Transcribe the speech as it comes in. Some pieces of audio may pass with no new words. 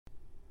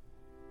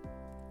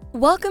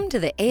Welcome to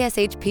the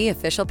ASHP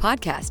Official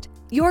Podcast,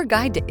 your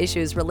guide to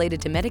issues related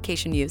to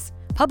medication use,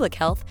 public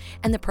health,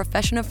 and the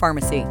profession of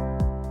pharmacy.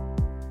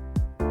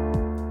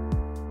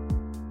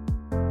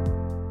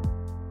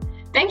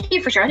 Thank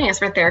you for joining us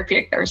for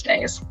Therapeutic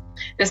Thursdays.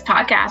 This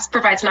podcast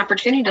provides an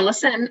opportunity to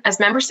listen as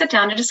members sit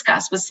down to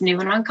discuss what's new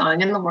and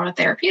ongoing in the world of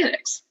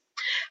therapeutics.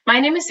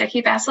 My name is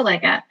Vicky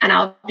Basilega, and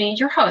I'll be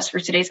your host for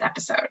today's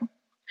episode.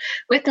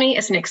 With me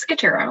is Nick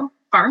Scaturo,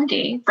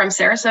 PharmD from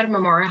Sarasota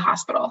Memorial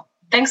Hospital.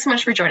 Thanks so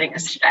much for joining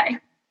us today.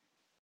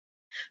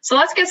 So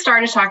let's get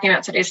started talking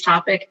about today's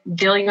topic,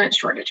 diluent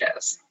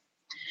shortages.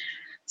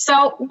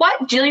 So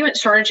what diluent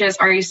shortages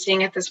are you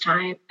seeing at this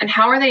time, and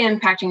how are they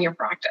impacting your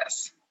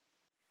practice?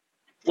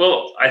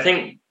 Well, I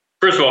think,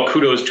 first of all,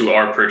 kudos to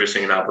our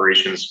purchasing and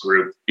operations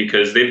group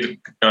because they've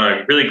done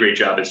a really great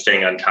job at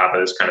staying on top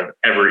of this kind of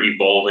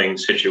ever-evolving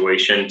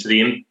situation to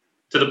the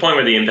point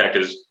where the impact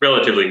is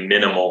relatively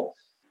minimal.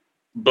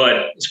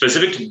 But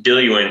specific to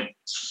diluent,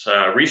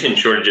 recent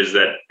shortages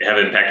that have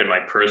impacted my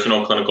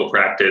personal clinical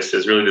practice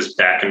is really this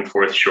back and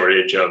forth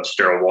shortage of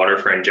sterile water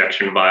for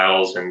injection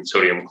vials and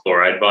sodium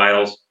chloride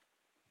vials.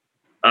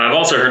 I've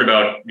also heard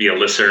about the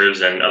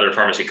Elisers and other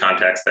pharmacy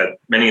contacts that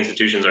many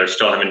institutions are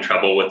still having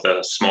trouble with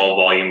the small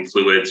volume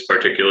fluids,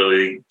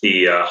 particularly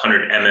the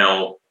 100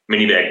 ml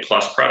mini bag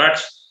plus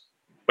products.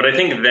 But I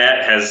think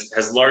that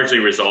has largely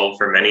resolved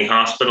for many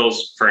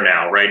hospitals for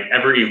now, right?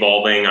 Ever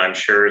evolving, I'm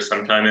sure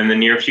sometime in the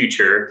near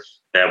future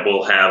that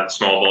we'll have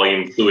small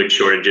volume fluid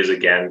shortages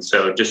again.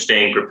 So just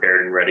staying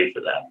prepared and ready for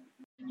that.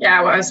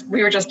 Yeah,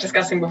 we were just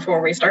discussing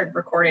before we started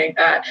recording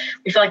that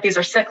we feel like these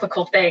are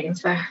cyclical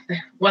things. It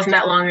wasn't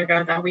that long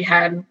ago that we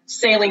had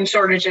saline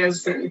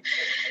shortages and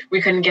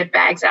we couldn't get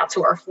bags out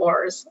to our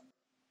floors.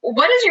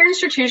 What has your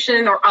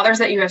institution or others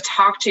that you have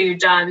talked to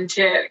done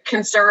to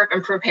conserve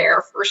and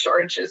prepare for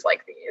shortages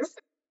like these?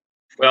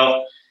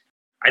 Well,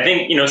 I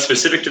think,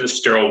 specific to the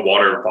sterile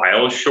water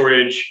vial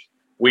shortage,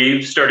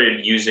 we've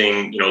started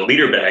using,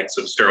 liter bags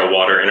of sterile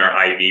water in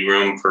our IV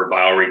room for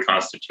vial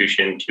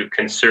reconstitution to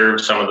conserve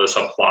some of the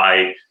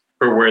supply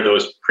for where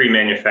those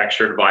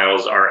pre-manufactured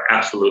vials are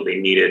absolutely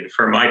needed.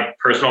 For my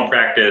personal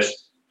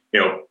practice,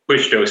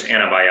 push dose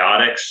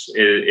antibiotics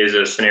is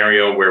a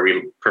scenario where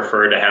we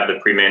prefer to have the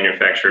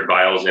pre-manufactured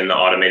vials in the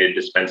automated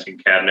dispensing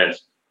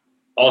cabinets.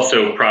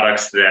 Also,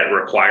 products that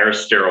require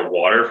sterile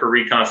water for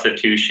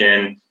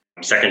reconstitution,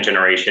 second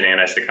generation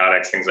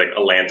antipsychotics, things like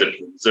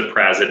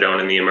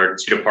olanzaprazodone in the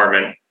emergency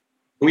department.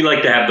 We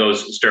like to have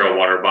those sterile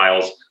water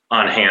vials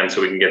on hand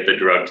so we can get the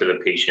drug to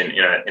the patient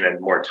in a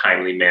more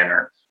timely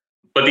manner.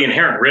 But the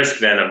inherent risk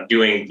then of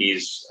doing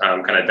these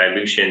kind of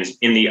dilutions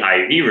in the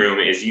IV room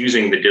is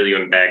using the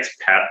diluent bags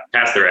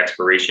past their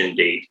expiration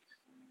date.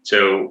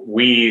 So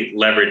we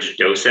leverage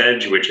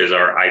DoseEdge, which is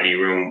our IV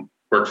room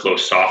workflow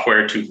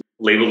software, to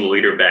label the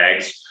liter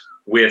bags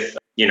with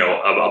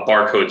a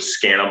barcode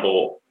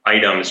scannable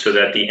item so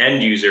that the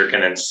end user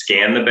can then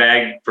scan the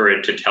bag for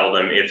it to tell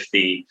them if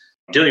the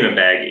diluent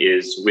bag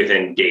is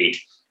within date,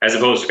 as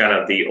opposed to kind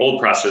of the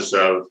old process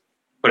of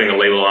putting a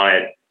label on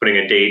it, putting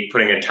a date,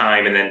 putting a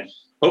time, and then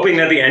hoping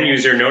that the end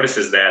user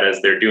notices that as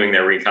they're doing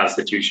their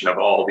reconstitution of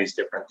all of these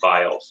different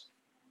vials.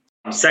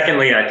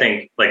 Secondly, I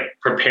think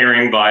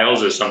preparing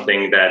vials is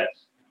something that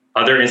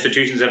other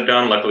institutions have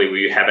done. Luckily,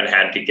 we haven't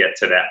had to get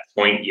to that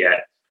point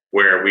yet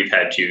where we've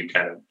had to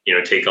kind of,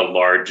 take a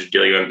large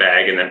diluent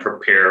bag and then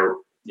prepare,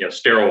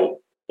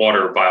 sterile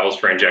water vials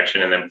for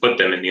injection and then put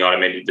them in the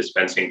automated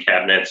dispensing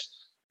cabinets.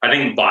 I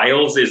think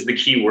vials is the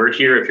key word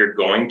here if you're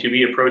going to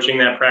be approaching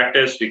that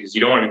practice, because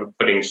you don't want to be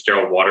putting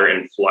sterile water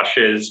in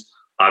flushes.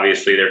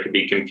 Obviously, there could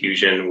be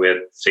confusion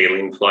with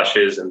saline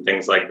flushes and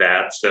things like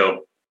that.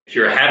 So if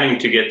you're having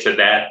to get to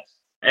that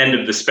end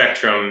of the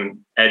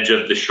spectrum, edge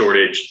of the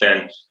shortage,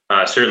 then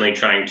certainly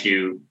trying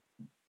to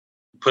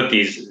put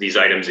these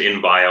items in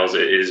vials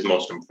is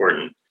most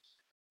important.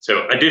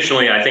 So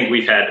additionally, I think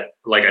we've had,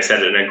 like I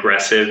said, an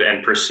aggressive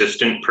and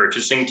persistent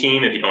purchasing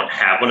team. If you don't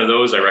have one of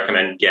those, I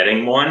recommend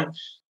getting one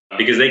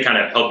because they kind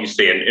of help you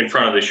stay in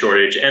front of the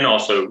shortage and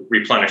also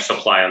replenish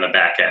supply on the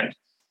back end.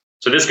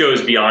 So this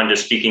goes beyond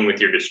just speaking with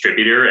your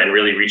distributor and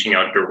really reaching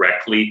out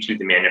directly to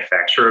the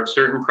manufacturer of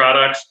certain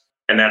products.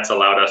 And that's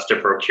allowed us to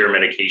procure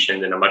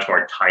medications in a much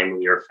more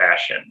timelier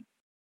fashion.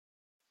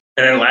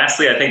 And then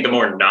lastly, I think the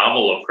more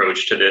novel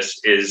approach to this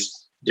is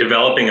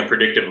developing a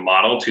predictive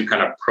model to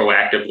kind of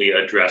proactively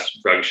address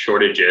drug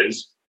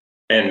shortages.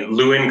 And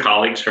Lou and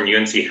colleagues from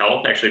UNC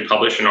Health actually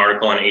published an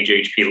article on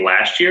AJHP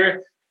last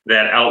year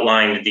that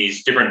outlined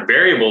these different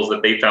variables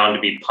that they found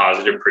to be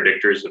positive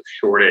predictors of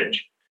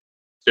shortage.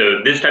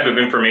 So this type of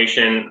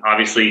information,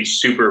 obviously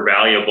super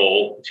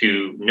valuable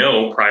to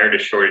know prior to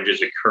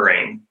shortages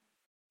occurring.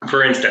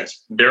 For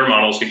instance, their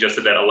model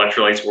suggested that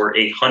electrolytes were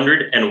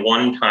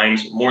 101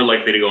 times more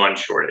likely to go on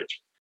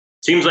shortage.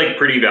 Seems like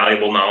pretty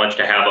valuable knowledge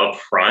to have up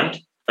front,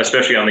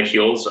 especially on the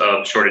heels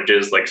of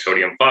shortages like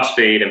sodium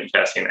phosphate and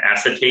potassium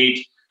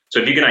acetate.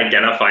 So if you can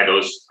identify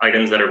those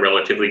items that are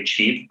relatively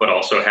cheap, but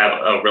also have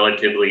a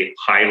relatively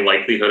high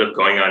likelihood of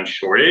going on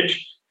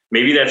shortage,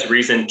 maybe that's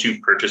reason to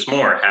purchase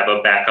more, have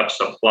a backup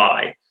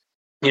supply.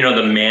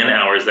 the man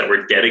hours that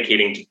we're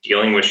dedicating to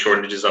dealing with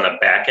shortages on the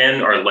back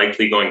end are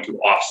likely going to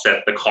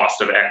offset the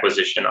cost of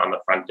acquisition on the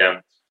front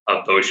end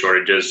of those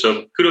shortages.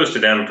 So kudos to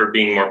them for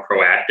being more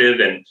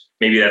proactive, and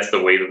maybe that's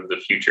the wave of the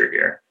future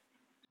here.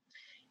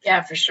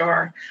 Yeah, for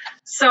sure.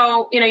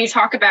 So, you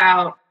talk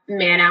about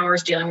man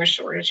hours dealing with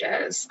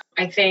shortages.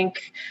 I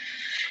think,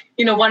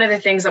 one of the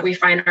things that we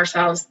find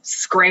ourselves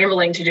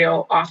scrambling to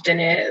do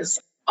often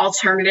is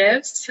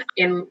alternatives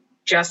in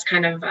just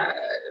kind of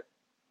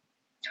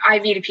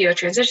IV to PO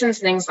transitions,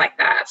 things like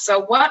that. So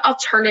what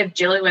alternative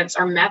diluents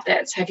or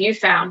methods have you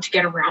found to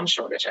get around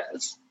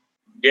shortages?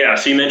 Yeah,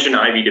 so you mentioned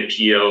IV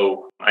to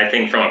PO. I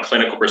think from a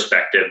clinical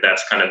perspective,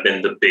 that's kind of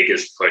been the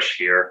biggest push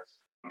here,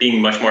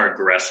 being much more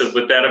aggressive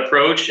with that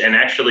approach. And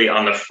actually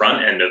on the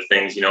front end of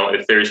things,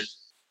 if there's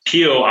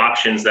PO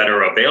options that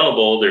are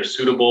available, they're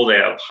suitable, they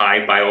have high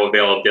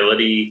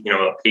bioavailability,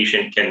 a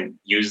patient can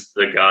use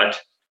the gut,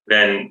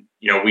 then,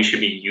 we should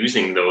be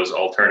using those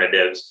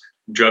alternatives.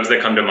 Drugs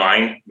that come to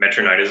mind,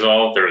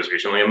 metronidazole. There was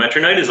recently a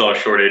metronidazole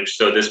shortage.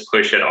 So this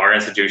push at our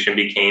institution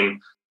became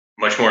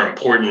much more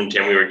important.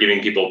 And we were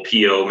giving people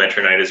PO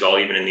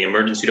metronidazole, even in the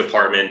emergency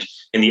department,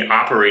 in the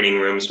operating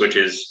rooms, which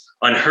is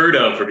unheard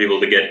of for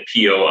people to get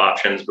PO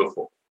options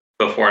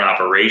before an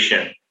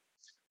operation.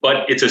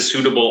 But it's a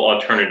suitable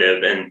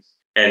alternative,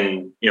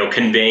 and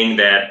conveying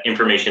that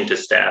information to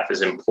staff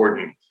is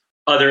important.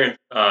 Other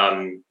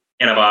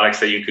antibiotics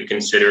that you could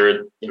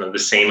consider, the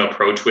same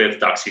approach with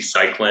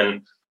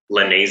doxycycline,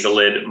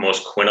 linezolid,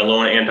 most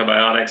quinolone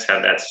antibiotics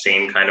have that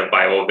same kind of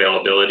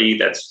bioavailability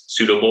that's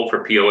suitable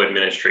for PO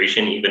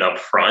administration, even up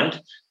front.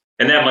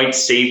 And that might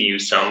save you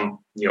some,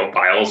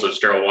 vials of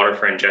sterile water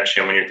for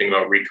injection when you're thinking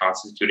about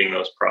reconstituting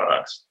those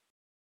products.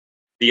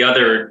 The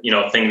other,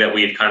 thing that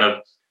we've kind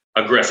of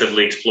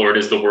aggressively explored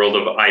is the world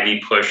of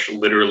IV push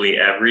literally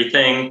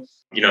everything.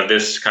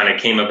 This kind of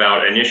came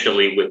about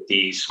initially with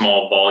the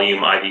small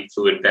volume IV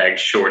fluid bag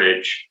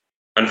shortage.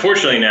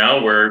 Unfortunately,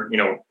 now we're,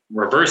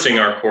 reversing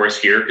our course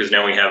here because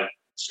now we have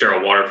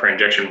sterile water for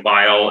injection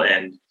vial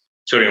and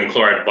sodium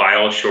chloride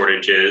vial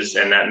shortages,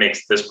 and that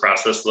makes this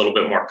process a little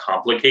bit more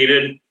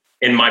complicated.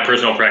 In my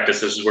personal practice,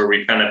 this is where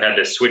we kind of had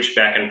to switch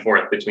back and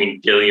forth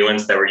between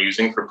diluents that we're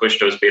using for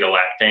push-dose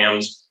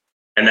beta-lactams,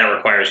 and that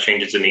requires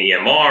changes in the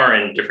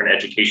EMR and different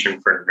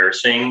education for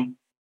nursing.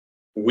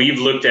 We've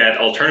looked at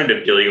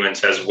alternative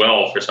diluents as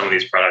well for some of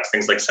these products,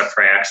 things like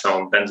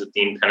ceftriaxone,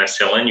 benzathine,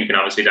 penicillin. You can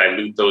obviously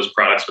dilute those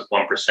products with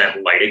 1%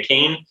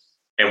 lidocaine.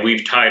 And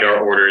we've tied our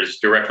orders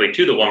directly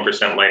to the 1%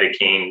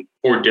 lidocaine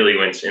for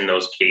diluents in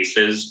those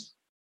cases.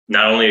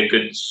 Not only a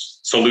good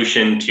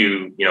solution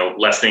to,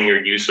 lessening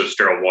your use of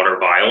sterile water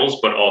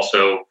vials, but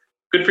also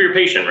good for your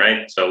patient,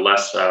 right? So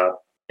less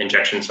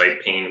injection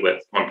site pain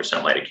with 1%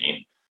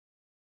 lidocaine.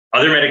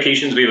 Other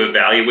medications we've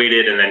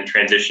evaluated and then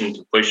transitioned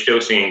to push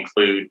dosing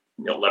include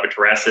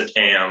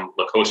levetiracetam,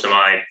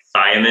 lacosamide,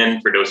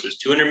 thiamine for doses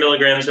 200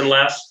 milligrams and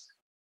less.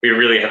 We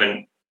really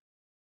haven't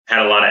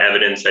had a lot of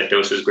evidence at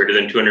doses greater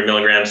than 200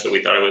 milligrams, so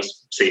we thought it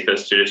was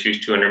safest to just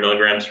use 200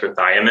 milligrams for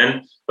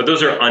thiamine. But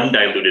those are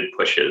undiluted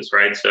pushes,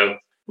 right? So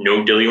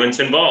no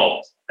diluents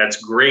involved. That's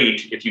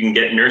great if you can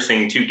get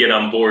nursing to get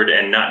on board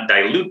and not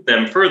dilute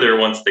them further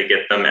once they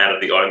get them out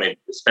of the automated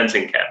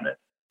dispensing cabinet.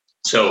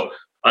 So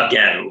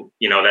again,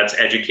 that's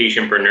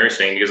education for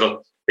nursing, because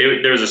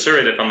there was a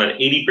survey that found that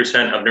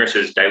 80% of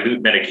nurses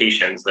dilute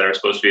medications that are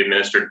supposed to be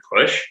administered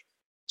push.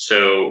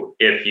 So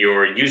if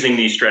you're using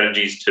these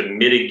strategies to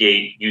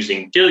mitigate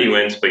using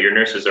diluents, but your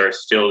nurses are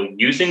still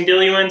using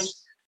diluents,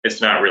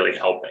 it's not really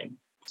helping.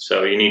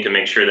 So you need to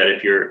make sure that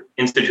if you're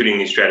instituting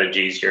these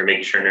strategies, you're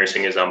making sure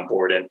nursing is on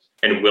board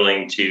and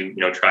willing to,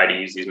 try to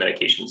use these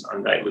medications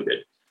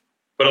undiluted.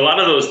 But a lot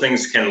of those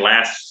things can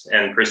last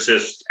and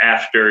persist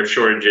after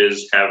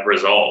shortages have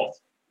resolved,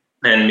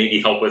 and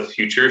maybe help with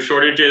future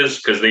shortages,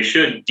 because they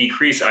should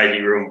decrease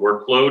IV room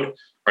workload,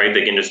 right?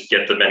 They can just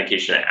get the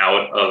medication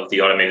out of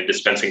the automated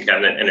dispensing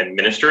cabinet and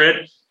administer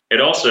it.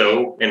 It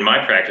also, in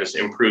my practice,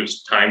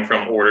 improves time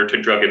from order to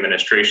drug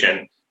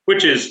administration,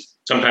 which is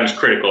sometimes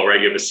critical,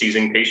 right? You have a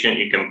seizing patient,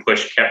 you can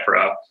push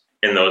Keppra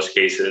in those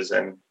cases,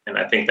 and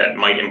I think that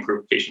might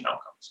improve patient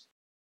outcomes.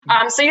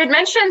 So you had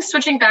mentioned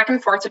switching back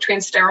and forth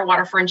between sterile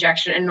water for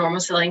injection and normal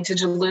saline to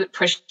dilute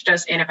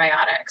push-dose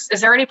antibiotics.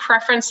 Is there any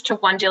preference to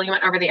one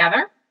diluent over the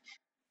other?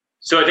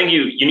 So I think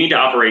you need to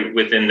operate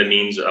within the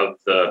means of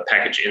the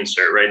package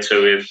insert, right?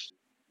 So if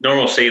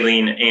normal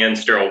saline and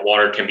sterile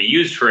water can be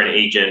used for an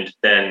agent,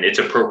 then it's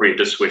appropriate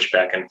to switch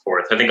back and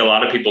forth. I think a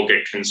lot of people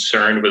get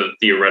concerned with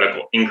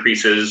theoretical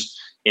increases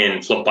in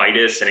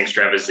phlebitis and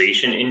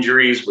extravasation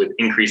injuries with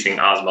increasing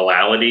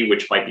osmolality,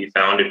 which might be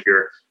found if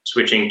you're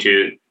switching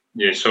to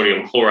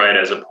sodium chloride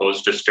as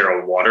opposed to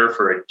sterile water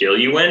for a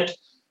diluent.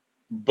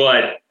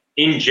 But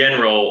in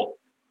general,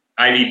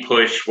 IV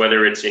push,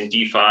 whether it's in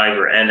D5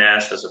 or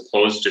NS as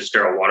opposed to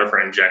sterile water for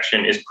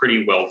injection, is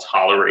pretty well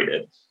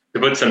tolerated. To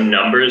put some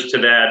numbers to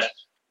that,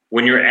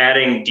 when you're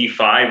adding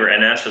D5 or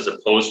NS as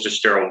opposed to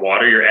sterile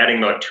water, you're adding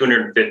about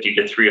 250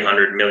 to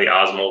 300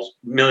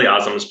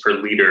 milliosmoles per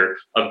liter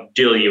of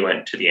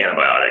diluent to the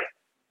antibiotic.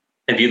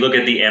 If you look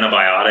at the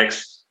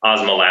antibiotics,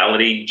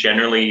 osmolality,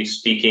 generally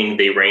speaking,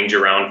 they range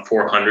around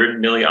 400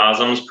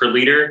 milliosms per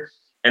liter.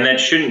 And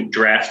that shouldn't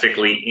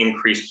drastically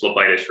increase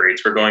phlebitis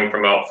rates. We're going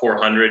from about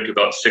 400 to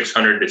about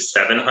 600 to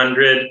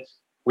 700.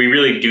 We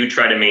really do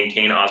try to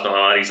maintain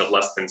osmolalities of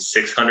less than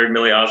 600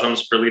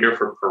 milliosms per liter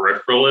for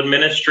peripheral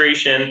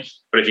administration.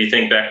 But if you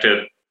think back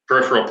to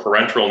peripheral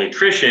parenteral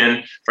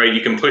nutrition, right,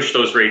 you can push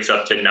those rates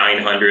up to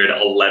 900,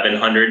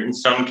 1100 in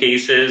some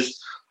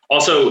cases.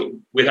 Also,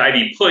 with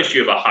IV push,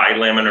 you have a high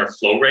laminar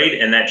flow rate,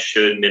 and that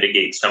should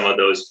mitigate some of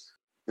those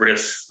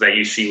risks that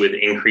you see with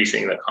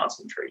increasing the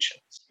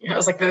concentrations. I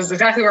was like, this is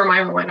exactly where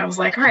mine went. I was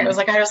like, all right. I was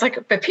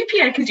like, but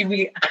PPI could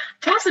be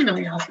 1,000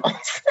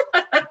 milliosmoles.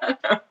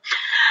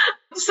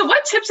 So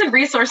what tips and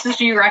resources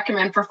do you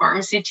recommend for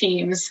pharmacy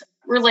teams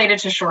related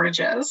to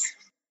shortages?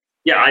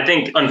 Yeah, I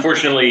think,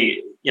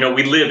 unfortunately,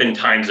 we live in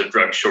times of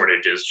drug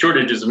shortages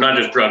of not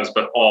just drugs,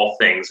 but all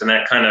things. And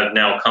that kind of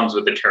now comes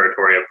with the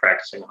territory of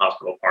practicing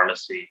hospital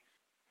pharmacy.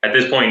 At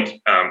this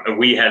point,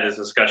 we had this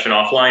discussion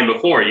offline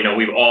before,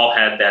 we've all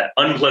had that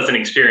unpleasant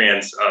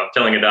experience of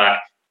telling a doc,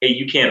 hey,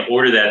 you can't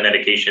order that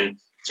medication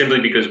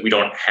simply because we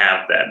don't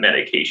have that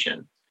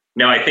medication.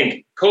 Now, I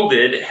think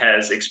COVID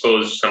has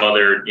exposed some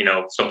other,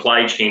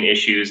 supply chain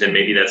issues, and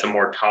maybe that's a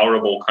more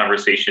tolerable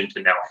conversation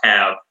to now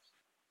have.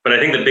 But I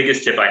think the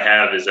biggest tip I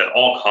have is at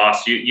all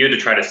costs, you have to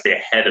try to stay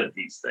ahead of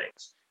these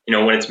things.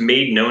 When it's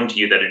made known to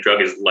you that a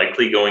drug is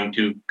likely going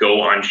to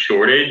go on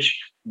shortage,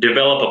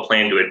 develop a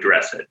plan to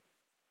address it.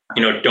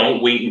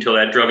 Don't wait until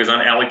that drug is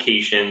on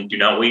allocation. Do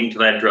not wait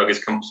until that drug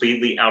is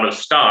completely out of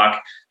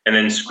stock and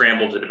then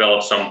scramble to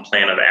develop some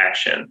plan of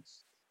action.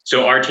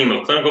 So our team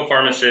of clinical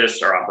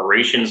pharmacists, our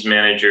operations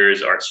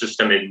managers, our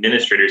system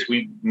administrators,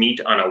 we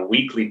meet on a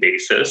weekly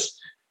basis,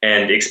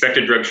 and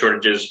expected drug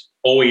shortages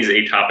always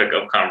a topic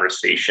of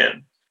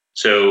conversation.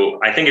 So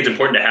I think it's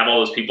important to have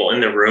all those people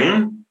in the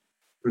room,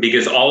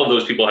 because all of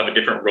those people have a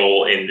different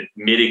role in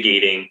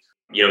mitigating,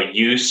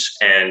 use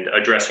and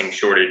addressing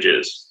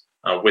shortages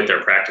with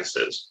their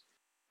practices.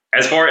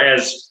 As far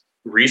as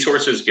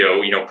resources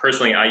go,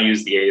 personally, I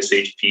use the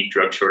ASHP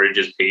drug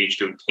shortages page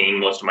to obtain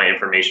most of my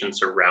information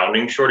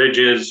surrounding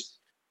shortages.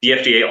 The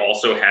FDA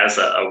also has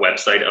a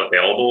website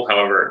available.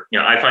 However,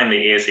 I find the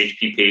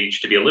ASHP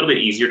page to be a little bit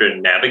easier to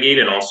navigate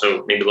and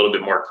also maybe a little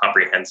bit more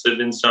comprehensive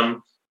in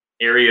some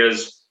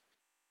areas.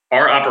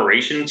 Our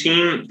operation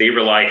team, they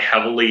rely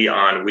heavily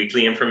on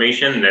weekly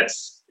information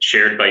that's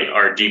shared by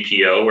our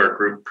GPO or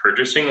group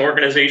purchasing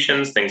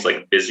organizations, things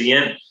like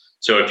Vizient.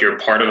 So if you're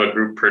part of a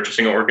group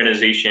purchasing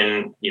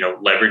organization,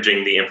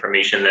 leveraging the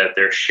information that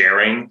they're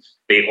sharing,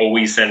 they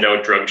always send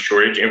out drug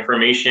shortage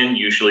information,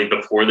 usually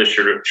before the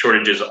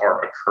shortages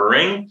are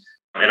occurring.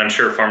 And I'm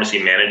sure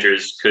pharmacy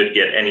managers could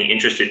get any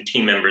interested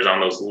team members on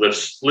those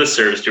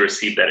listservs to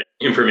receive that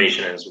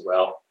information as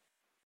well.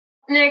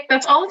 Nick,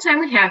 that's all the time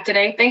we have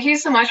today. Thank you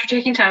so much for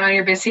taking time on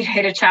your busy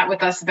day to chat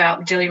with us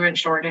about diluent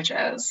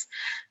shortages.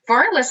 For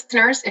our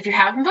listeners, if you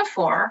haven't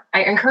before,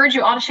 I encourage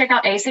you all to check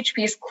out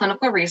ASHP's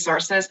clinical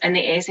resources and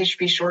the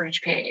ASHP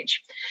shortage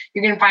page.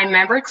 You can find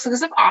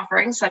member-exclusive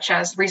offerings such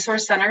as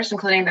resource centers,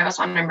 including those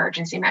on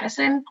emergency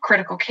medicine,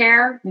 critical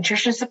care,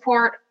 nutrition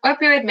support,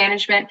 opioid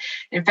management,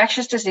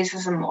 infectious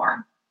diseases, and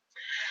more.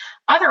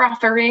 Other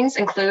offerings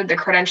include the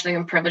Credentialing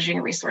and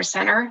Privileging Resource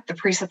Center, the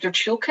Preceptor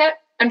Toolkit,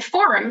 and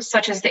forums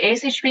such as the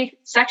ASHP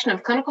section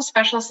of Clinical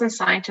Specialists and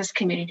Scientists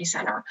Community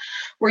Center,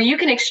 where you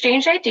can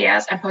exchange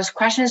ideas and post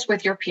questions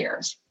with your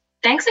peers.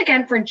 Thanks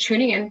again for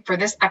tuning in for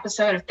this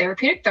episode of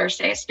Therapeutic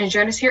Thursdays, and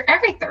join us here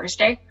every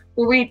Thursday,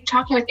 where we'll be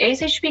talking with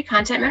ASHP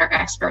content matter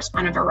experts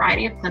on a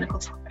variety of clinical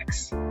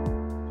topics.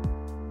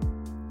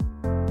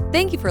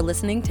 Thank you for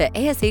listening to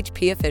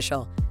ASHP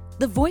Official,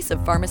 the voice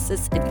of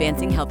pharmacists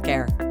advancing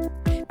healthcare.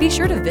 Be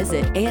sure to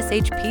visit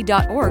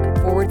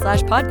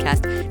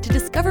ashp.org/podcast to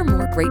discover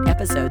more great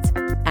episodes,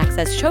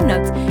 access show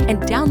notes,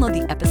 and download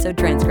the episode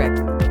transcript.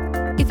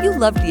 If you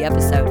loved the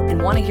episode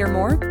and want to hear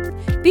more,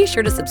 be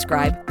sure to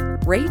subscribe,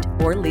 rate,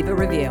 or leave a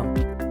review.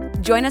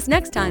 Join us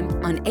next time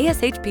on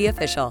ASHP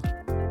Official.